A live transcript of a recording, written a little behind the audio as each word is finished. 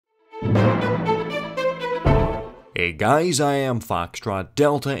Hey guys, I am Foxtrot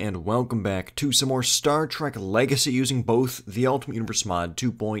Delta, and welcome back to some more Star Trek Legacy using both the Ultimate Universe mod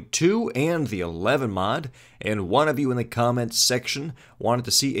 2.2 and the 11 mod, and one of you in the comments section wanted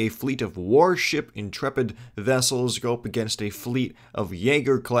to see a fleet of Warship Intrepid vessels go up against a fleet of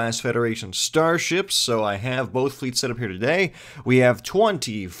Yeager-class Federation starships, so I have both fleets set up here today. We have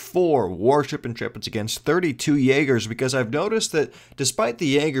 24 Warship Intrepids against 32 Yeagers, because I've noticed that despite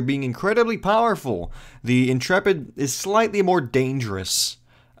the Yeager being incredibly powerful, the Intrepid is slightly more dangerous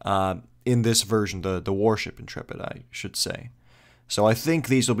in this version, the Warship Intrepid, I should say. So I think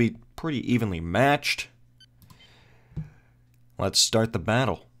these will be pretty evenly matched. Let's start the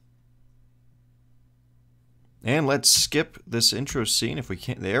battle. And let's skip this intro scene if we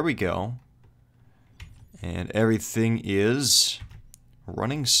can. There we go. And everything is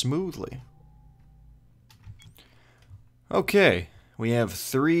running smoothly. Okay. We have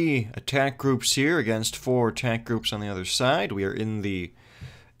 3 attack groups here against 4 attack groups on the other side. We are in the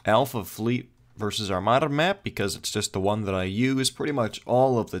Alpha Fleet versus Armada map because it's just the one that I use pretty much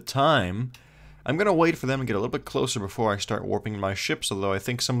all of the time. I'm going to wait for them to get a little bit closer before I start warping my ships, although I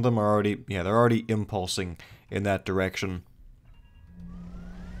think some of them are already, they're already impulsing in that direction.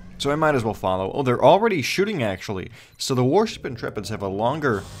 So I might as well follow. Oh, they're already shooting, actually. So the Warship Intrepids have a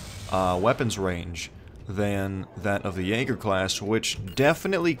longer weapons range than that of the Yeager class, which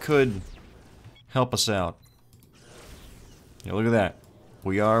definitely could help us out. Yeah, look at that.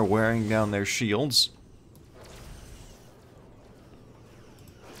 We are wearing down their shields.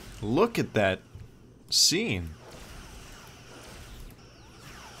 Look at that scene.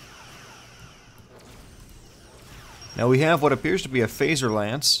 Now we have what appears to be a phaser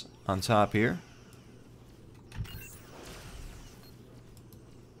lance on top here.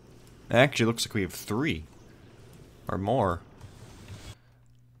 Actually, looks like we have 3 or more.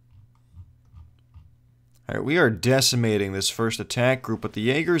 Alright, we are decimating this first attack group, but the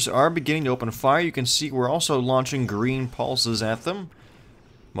Yeagers are beginning to open fire. You can see we're also launching green pulses at them.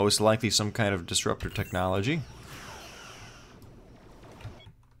 Most likely some kind of disruptor technology.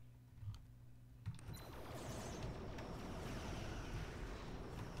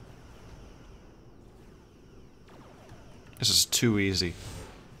 This is too easy.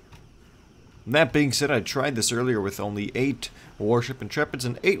 That being said, I tried this earlier with only 8 Warship Intrepids,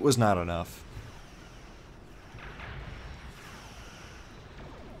 and 8 was not enough.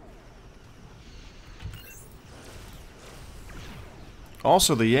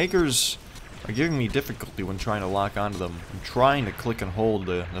 Also, the Yeagers are giving me difficulty when trying to lock onto them. I'm trying to click and hold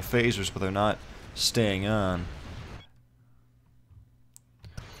the phasers, but they're not staying on.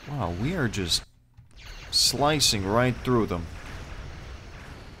 Wow, we are just slicing right through them.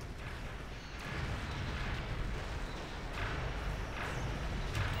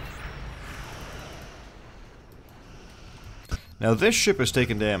 Now this ship has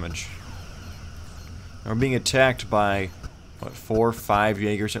taken damage. We're being attacked by, what, 4 or 5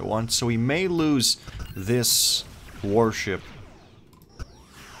 Yeagers at once, so we may lose this warship.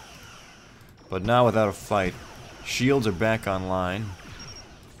 But not without a fight. Shields are back online.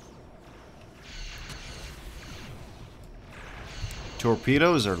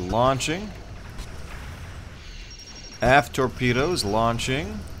 Torpedoes are launching. Aft torpedoes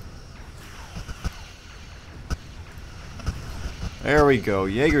launching. There we go,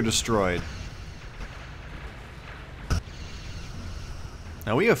 Yeager destroyed.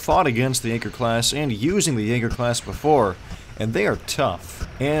 Now we have fought against the Yeager class and using the Yeager class before, and they are tough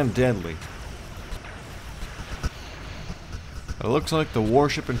and deadly. It looks like the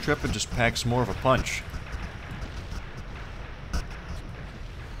Warship Intrepid just packs more of a punch.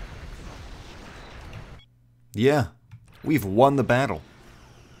 Yeah, we've won the battle.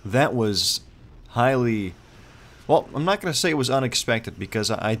 That was highly... Well, I'm not going to say it was unexpected,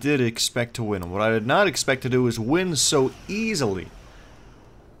 because I did expect to win. What I did not expect to do is win so easily.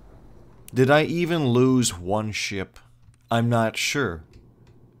 Did I even lose 1 ship? I'm not sure.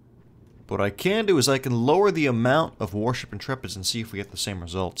 But what I can do is I can lower the amount of Warship Intrepids and see if we get the same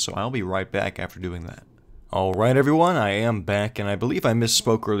results. So I'll be right back after doing that. Alright everyone, I am back, and I believe I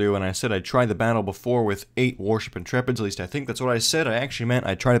misspoke earlier when I said I tried the battle before with 8 Warship Intrepids. At least I think that's what I said. I actually meant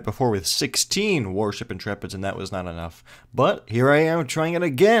I tried it before with 16 Warship Intrepids, and that was not enough. But here I am trying it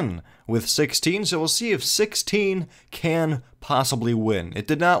again with 16, so we'll see if 16 can possibly win. It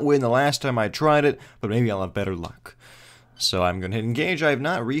did not win the last time I tried it, but maybe I'll have better luck. So I'm going to hit engage. I have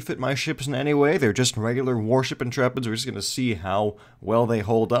not refit my ships in any way. They're just regular Warship Intrepids. We're just going to see how well they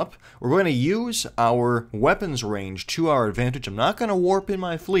hold up. We're going to use our weapons range to our advantage. I'm not going to warp in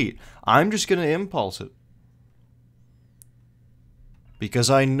my fleet. I'm just going to impulse it.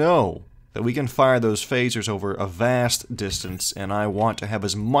 because I know that we can fire those phasers over a vast distance, and I want to have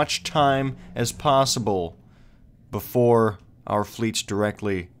as much time as possible before our fleets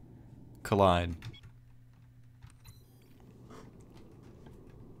directly collide.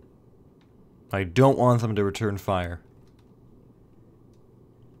 I don't want them to return fire.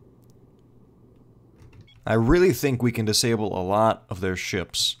 I really think we can disable a lot of their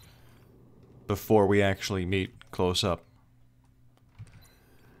ships before we actually meet close up.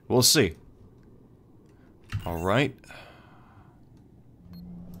 We'll see. Alright.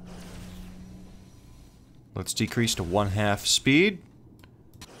 Let's decrease to 1/2 speed.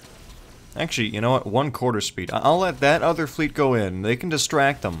 Actually, you know what? 1/4 speed. I'll let that other fleet go in. They can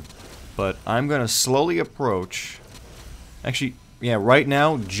distract them. But I'm gonna slowly approach. Actually, yeah, right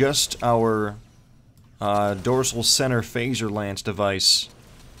now, just our dorsal center phaser lance device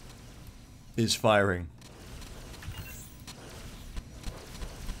is firing.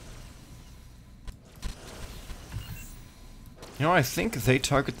 You know, I think they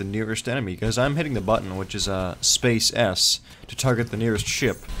target the nearest enemy, because I'm hitting the button, which is space S, to target the nearest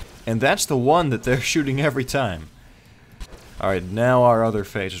ship. And that's the one that they're shooting every time. Alright, now our other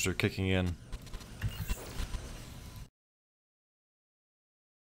phasers are kicking in.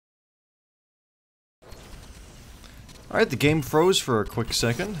 Alright, the game froze for a quick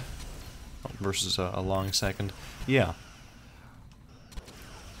second. Oh, versus a long second. Yeah.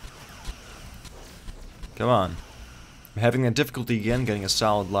 Come on. I'm having that difficulty again, getting a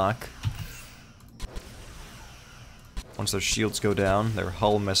solid lock. Once their shields go down, their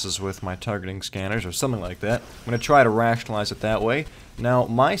hull messes with my targeting scanners or something like that. I'm going to try to rationalize it that way. Now,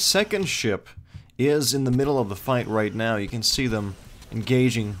 my second ship is in the middle of the fight right now. You can see them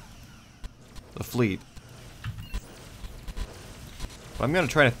engaging the fleet. But I'm going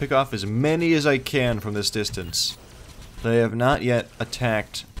to try to pick off as many as I can from this distance. They have not yet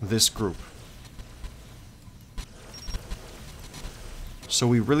attacked this group. So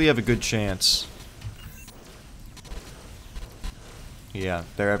we really have a good chance. Yeah,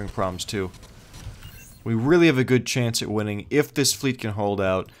 they're having problems too. We really have a good chance at winning if this fleet can hold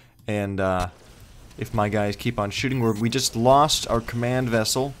out, and if my guys keep on shooting. We just lost our command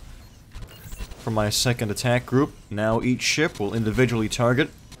vessel from my second attack group. Now each ship will individually target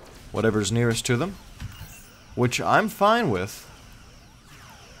whatever's nearest to them, which I'm fine with.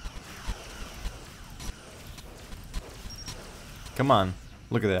 Come on,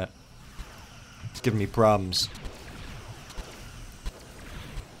 look at that. It's giving me problems.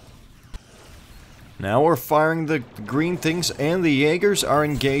 Now we're firing the green things, and the Yeagers are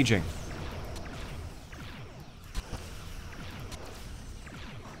engaging.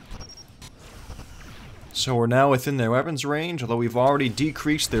 So we're now within their weapons range, although we've already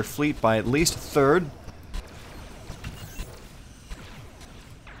decreased their fleet by at least a third.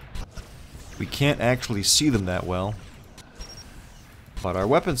 We can't actually see them that well, but our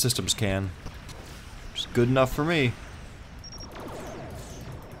weapon systems can. Which is good enough for me.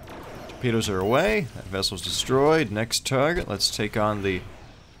 Torpedoes are away. That vessel's destroyed. Next target. Let's take on the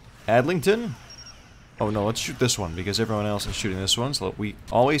Adlington. Oh no, let's shoot this one because everyone else is shooting this one. So we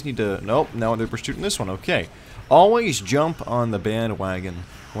always need to... Nope, now we're shooting this one. Okay. Always jump on the bandwagon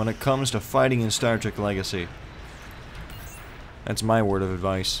when it comes to fighting in Star Trek Legacy. That's my word of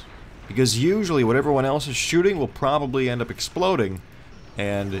advice. Because usually what everyone else is shooting will probably end up exploding,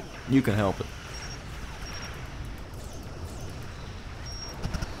 and you can help it.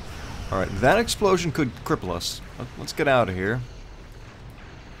 Alright, that explosion could cripple us. Let's get out of here.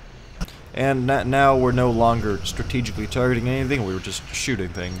 And now we're no longer strategically targeting anything, we were just shooting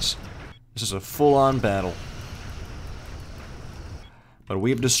things. This is a full-on battle. But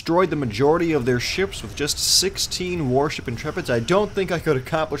we have destroyed the majority of their ships with just 16 warship Intrepids. I don't think I could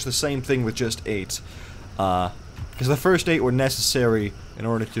accomplish the same thing with just 8. Because the first 8 were necessary in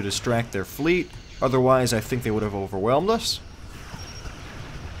order to distract their fleet. Otherwise, I think they would have overwhelmed us.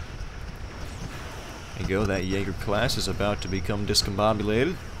 There you go, that Yeager class is about to become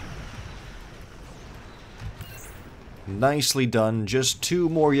discombobulated. Nicely done. Just 2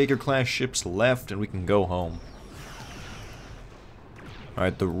 more Yeager class ships left and we can go home.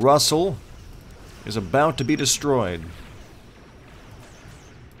 Alright, the Russell is about to be destroyed.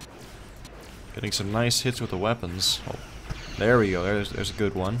 Getting some nice hits with the weapons. Oh, there we go, there's a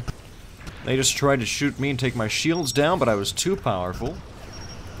good one. They just tried to shoot me and take my shields down, but I was too powerful.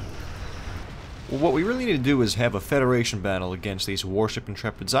 Well, what we really need to do is have a Federation battle against these Warship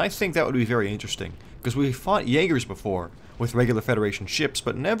Intrepids. I think that would be very interesting, because we fought Yeagers before with regular Federation ships,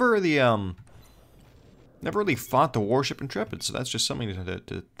 but never the, never really fought the Warship Intrepid, so that's just something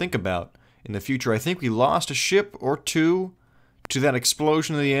to think about in the future. I think we lost a ship or two to that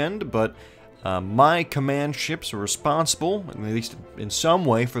explosion in the end, but my command ships were responsible, at least in some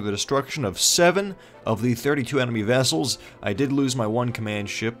way, for the destruction of 7 of the 32 enemy vessels. I did lose my 1 command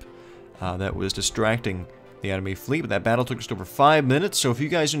ship that was distracting the enemy fleet, but that battle took just over 5 minutes. So if you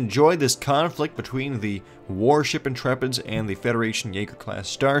guys enjoyed this conflict between the Warship Intrepids and the Federation Yeager class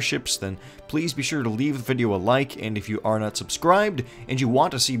starships, then please be sure to leave the video a like, and if you are not subscribed and you want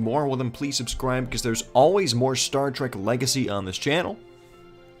to see more, well then please subscribe, because there's always more Star Trek Legacy on this channel.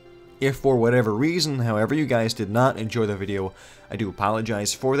 If for whatever reason, however, you guys did not enjoy the video, I do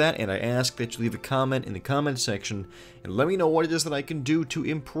apologize for that, and I ask that you leave a comment in the comment section and let me know what it is that I can do to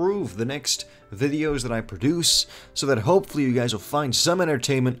improve the next videos that I produce, so that hopefully you guys will find some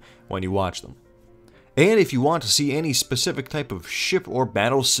entertainment when you watch them. And if you want to see any specific type of ship or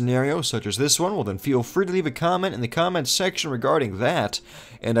battle scenario, such as this one, well then feel free to leave a comment in the comments section regarding that,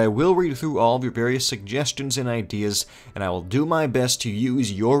 and I will read through all of your various suggestions and ideas, and I will do my best to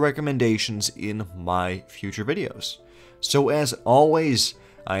use your recommendations in my future videos. So as always,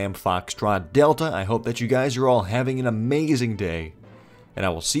 I am Foxtrot Delta. I hope that you guys are all having an amazing day, and I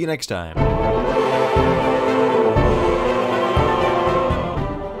will see you next time.